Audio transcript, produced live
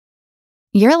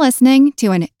You're listening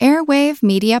to an Airwave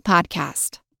Media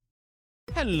Podcast.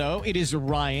 Hello, it is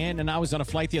Ryan, and I was on a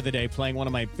flight the other day playing one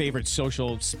of my favorite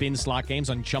social spin slot games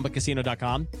on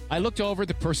ChumbaCasino.com. I looked over at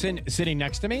the person sitting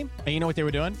next to me, and you know what they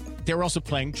were doing? They were also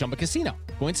playing Chumba Casino.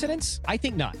 Coincidence? I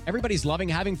think not. Everybody's loving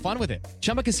having fun with it.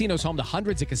 Chumba Casino is home to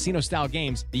hundreds of casino-style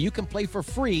games that you can play for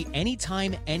free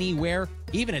anytime, anywhere,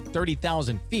 even at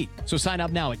 30,000 feet. So sign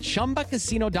up now at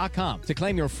ChumbaCasino.com to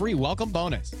claim your free welcome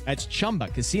bonus. That's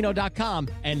ChumbaCasino.com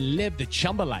and live the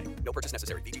Chumba life. No purchase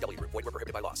necessary. VGW. Void where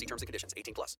prohibited by law. See terms and conditions.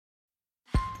 18+.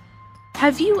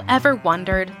 Have you ever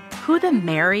wondered who the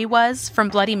Mary was from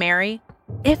Bloody Mary?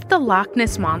 If the Loch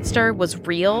Ness Monster was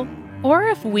real, or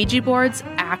if Ouija boards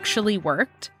actually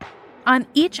worked? On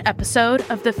each episode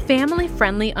of the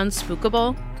family-friendly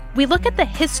Unspookable, we look at the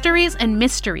histories and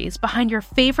mysteries behind your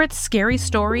favorite scary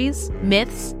stories,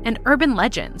 myths, and urban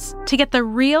legends to get the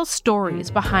real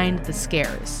stories behind the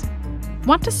scares.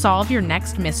 Want to solve your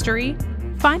next mystery?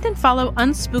 Find and follow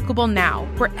Unspookable now,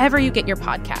 wherever you get your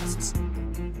podcasts.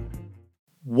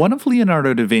 One of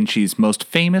Leonardo da Vinci's most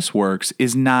famous works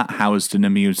is not housed in a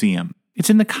museum.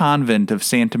 It's in the convent of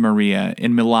Santa Maria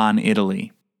in Milan,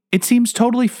 Italy. It seems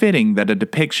totally fitting that a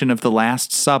depiction of the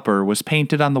Last Supper was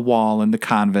painted on the wall in the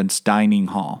convent's dining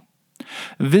hall.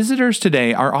 Visitors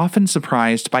today are often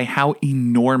surprised by how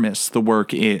enormous the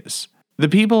work is. The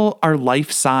people are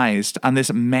life-sized on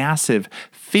this massive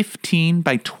 15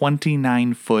 by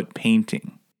 29-foot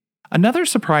painting. Another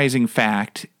surprising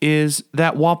fact is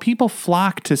that while people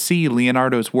flock to see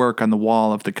Leonardo's work on the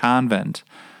wall of the convent,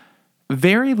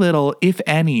 very little, if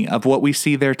any, of what we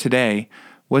see there today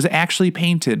was actually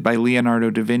painted by Leonardo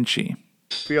da Vinci.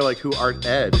 I feel like who art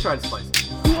Ed? We'll try to spice it.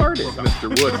 Who art Ed?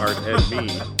 Mr. Wood art Ed me.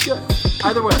 Good.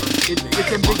 Either way,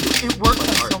 it's ambiguous. It works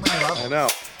on so many levels. I know.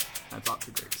 That's off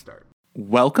to a great start.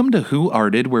 Welcome to Who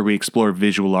Arted, where we explore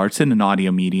visual arts in an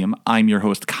audio medium. I'm your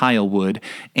host, Kyle Wood,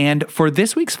 and for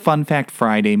this week's Fun Fact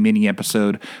Friday mini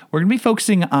episode, we're going to be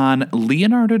focusing on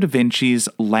Leonardo da Vinci's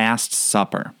Last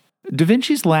Supper. Da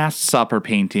Vinci's Last Supper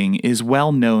painting is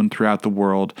well known throughout the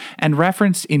world and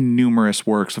referenced in numerous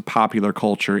works of popular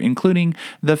culture, including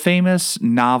the famous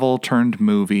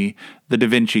novel-turned-movie, The Da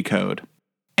Vinci Code.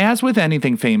 As with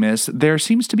anything famous, there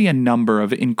seems to be a number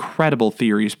of incredible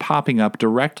theories popping up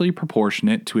directly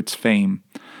proportionate to its fame.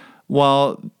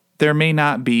 While there may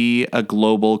not be a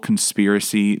global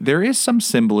conspiracy, there is some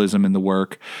symbolism in the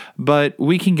work, but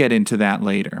we can get into that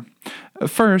later.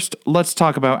 First, let's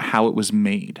talk about how it was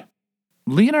made.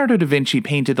 Leonardo da Vinci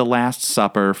painted The Last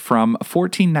Supper from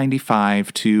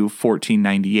 1495 to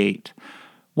 1498.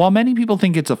 While many people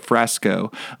think it's a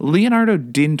fresco, Leonardo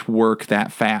didn't work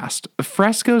that fast.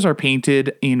 Frescoes are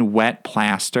painted in wet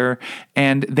plaster,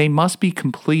 and they must be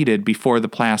completed before the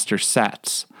plaster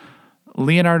sets.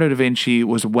 Leonardo da Vinci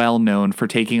was well known for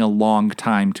taking a long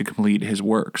time to complete his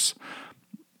works.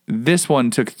 This one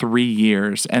took 3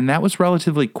 years, and that was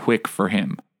relatively quick for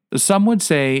him. Some would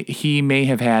say he may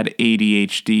have had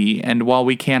ADHD, and while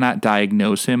we cannot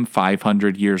diagnose him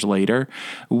 500 years later,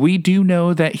 we do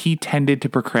know that he tended to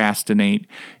procrastinate.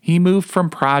 He moved from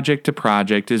project to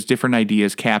project as different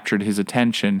ideas captured his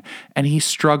attention, and he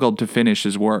struggled to finish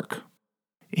his work.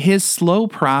 His slow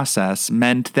process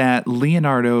meant that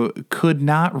Leonardo could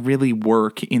not really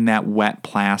work in that wet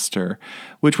plaster,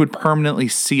 which would permanently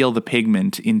seal the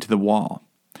pigment into the wall.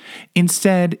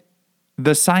 Instead,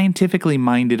 the scientifically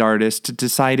minded artist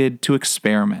decided to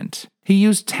experiment. He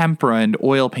used tempera and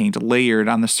oil paint layered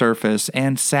on the surface,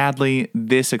 and sadly,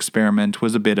 this experiment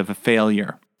was a bit of a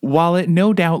failure. While it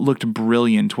no doubt looked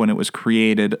brilliant when it was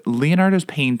created, Leonardo's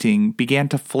painting began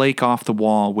to flake off the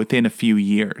wall within a few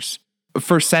years.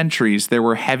 For centuries, there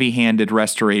were heavy-handed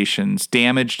restorations,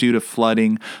 damage due to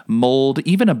flooding, mold,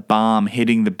 even a bomb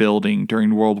hitting the building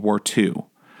during World War II.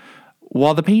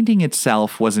 While the painting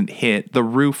itself wasn't hit, the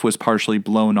roof was partially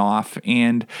blown off,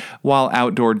 and while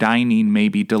outdoor dining may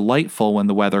be delightful when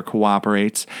the weather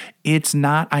cooperates, it's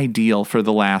not ideal for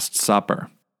the Last Supper.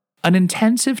 An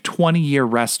intensive 20-year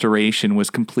restoration was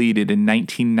completed in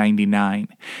 1999,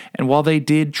 and while they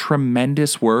did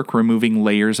tremendous work removing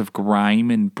layers of grime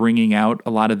and bringing out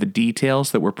a lot of the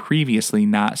details that were previously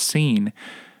not seen,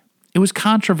 it was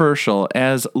controversial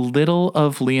as little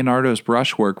of Leonardo's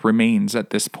brushwork remains at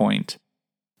this point.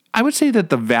 I would say that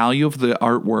the value of the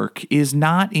artwork is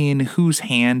not in whose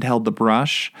hand held the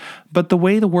brush, but the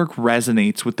way the work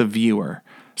resonates with the viewer.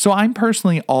 So I'm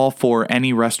personally all for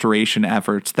any restoration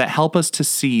efforts that help us to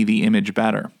see the image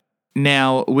better.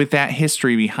 Now, with that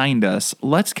history behind us,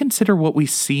 let's consider what we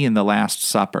see in The Last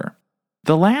Supper.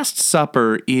 The Last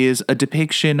Supper is a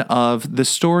depiction of the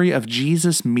story of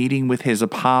Jesus meeting with his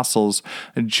apostles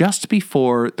just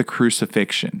before the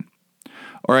crucifixion.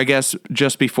 or I guess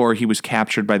just before he was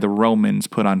captured by the Romans,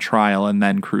 put on trial, and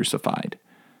then crucified.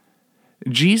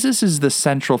 Jesus is the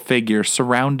central figure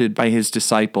surrounded by his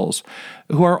disciples,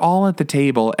 who are all at the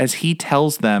table as he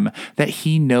tells them that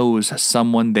he knows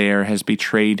someone there has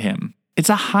betrayed him. It's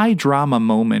a high drama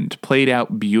moment played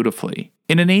out beautifully.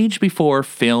 In an age before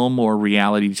film or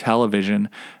reality television,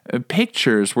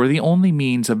 pictures were the only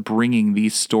means of bringing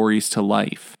these stories to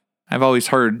life. I've always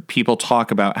heard people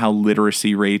talk about how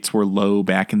literacy rates were low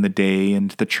back in the day,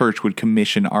 and the church would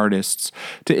commission artists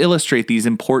to illustrate these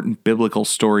important biblical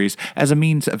stories as a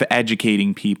means of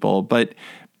educating people, but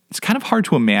it's kind of hard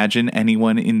to imagine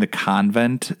anyone in the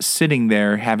convent sitting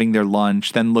there having their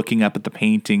lunch, then looking up at the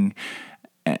painting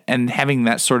and having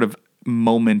that sort of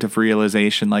moment of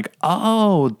realization like,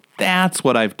 oh, that's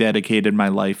what I've dedicated my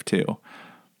life to.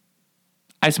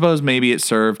 I suppose maybe it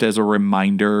served as a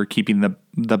reminder, keeping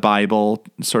the Bible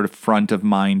sort of front of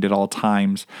mind at all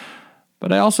times.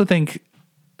 But I also think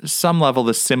some level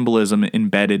the symbolism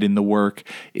embedded in the work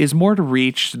is more to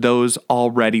reach those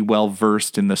already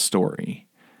well-versed in the story.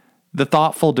 The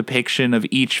thoughtful depiction of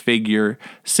each figure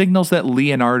signals that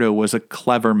Leonardo was a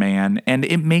clever man, and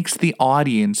it makes the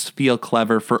audience feel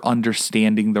clever for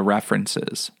understanding the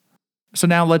references. So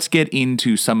now let's get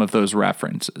into some of those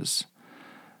references.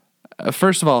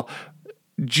 First of all,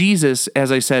 Jesus,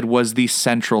 as I said, was the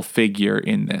central figure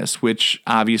in this, which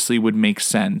obviously would make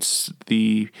sense.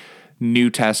 The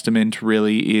New Testament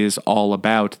really is all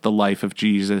about the life of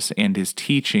Jesus and his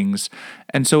teachings,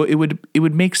 and so it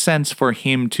would make sense for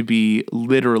him to be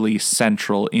literally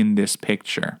central in this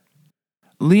picture.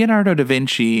 Leonardo da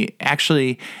Vinci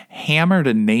actually hammered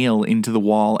a nail into the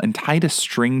wall and tied a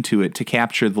string to it to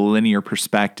capture the linear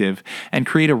perspective and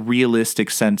create a realistic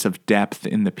sense of depth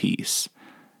in the piece.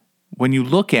 When you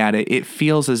look at it, it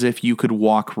feels as if you could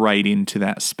walk right into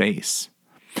that space.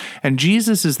 And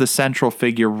Jesus is the central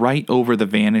figure right over the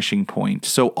vanishing point,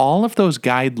 so all of those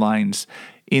guidelines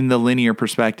in the linear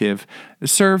perspective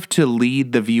serve to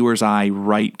lead the viewer's eye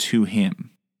right to him.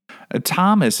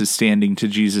 Thomas is standing to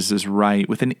Jesus' right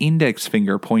with an index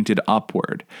finger pointed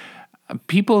upward.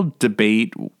 People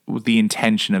debate the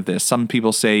intention of this. Some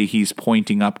people say he's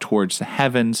pointing up towards the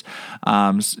heavens.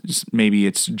 Maybe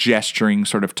it's gesturing,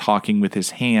 sort of talking with his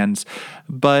hands.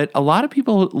 But a lot of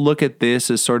people look at this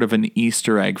as sort of an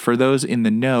Easter egg. For those in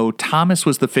the know, Thomas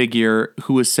was the figure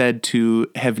who was said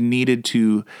to have needed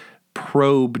to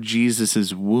probe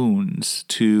Jesus' wounds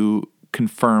to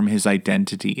confirm his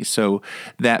identity. So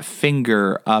that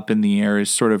finger up in the air is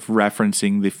sort of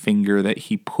referencing the finger that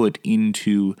he put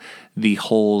into the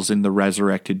holes in the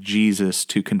resurrected Jesus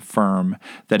to confirm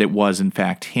that it was in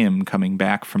fact him coming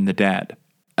back from the dead.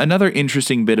 Another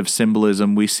interesting bit of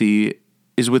symbolism we see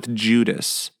is with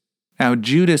Judas. Now,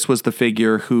 Judas was the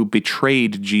figure who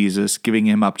betrayed Jesus, giving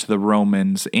him up to the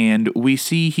Romans, and we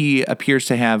see he appears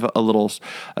to have a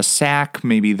sack,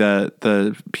 maybe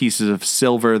the pieces of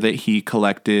silver that he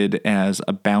collected as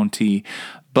a bounty,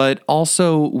 but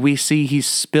also we see he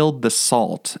spilled the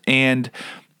salt, and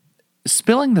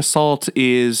spilling the salt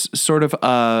is sort of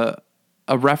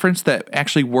a reference that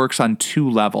actually works on two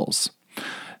levels.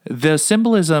 The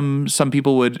symbolism, some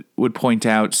people would point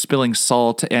out, spilling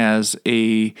salt as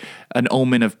an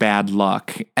omen of bad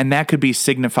luck, and that could be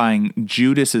signifying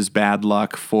Judas's bad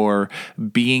luck for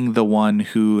being the one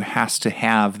who has to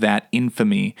have that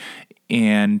infamy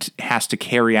and has to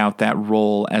carry out that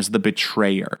role as the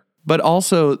betrayer. But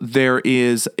also there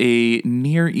is a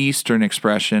Near Eastern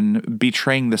expression,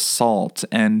 betraying the salt,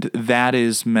 and that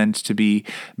is meant to be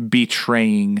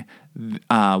betraying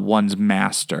one's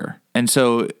master. And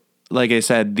so, like I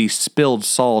said, the spilled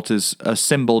salt is a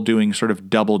symbol doing sort of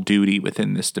double duty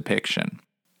within this depiction.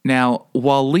 Now,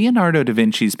 while Leonardo da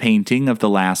Vinci's painting of the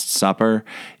Last Supper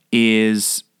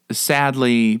is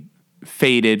sadly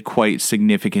faded quite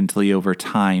significantly over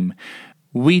time,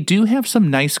 we do have some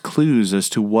nice clues as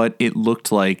to what it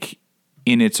looked like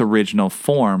in its original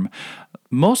form,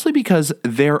 mostly because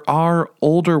there are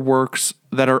older works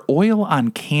that are oil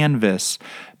on canvas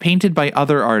painted by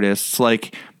other artists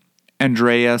like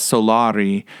Andrea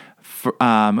Solari,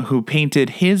 who painted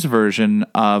his version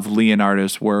of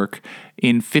Leonardo's work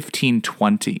in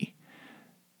 1520.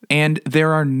 And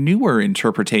there are newer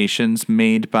interpretations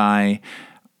made by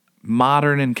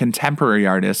modern and contemporary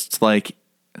artists like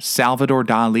Salvador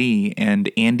Dali and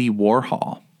Andy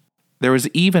Warhol. There was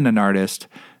even an artist,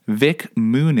 Vic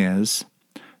Muniz,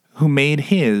 who made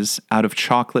his out of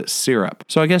chocolate syrup.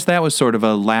 So I guess that was sort of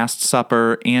a Last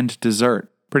Supper and dessert.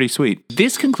 Pretty sweet.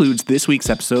 This concludes this week's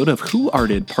episode of Who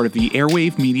Arted, part of the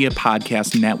Airwave Media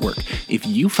Podcast Network. If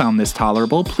you found this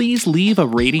tolerable, please leave a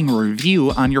rating or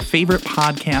review on your favorite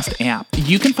podcast app.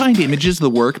 You can find images of the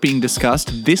work being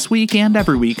discussed this week and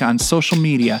every week on social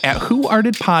media at Who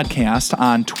Arted Podcast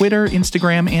on Twitter,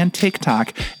 Instagram, and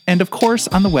TikTok, and of course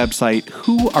on the website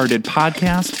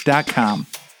whoartedpodcast.com.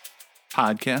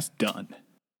 Podcast done.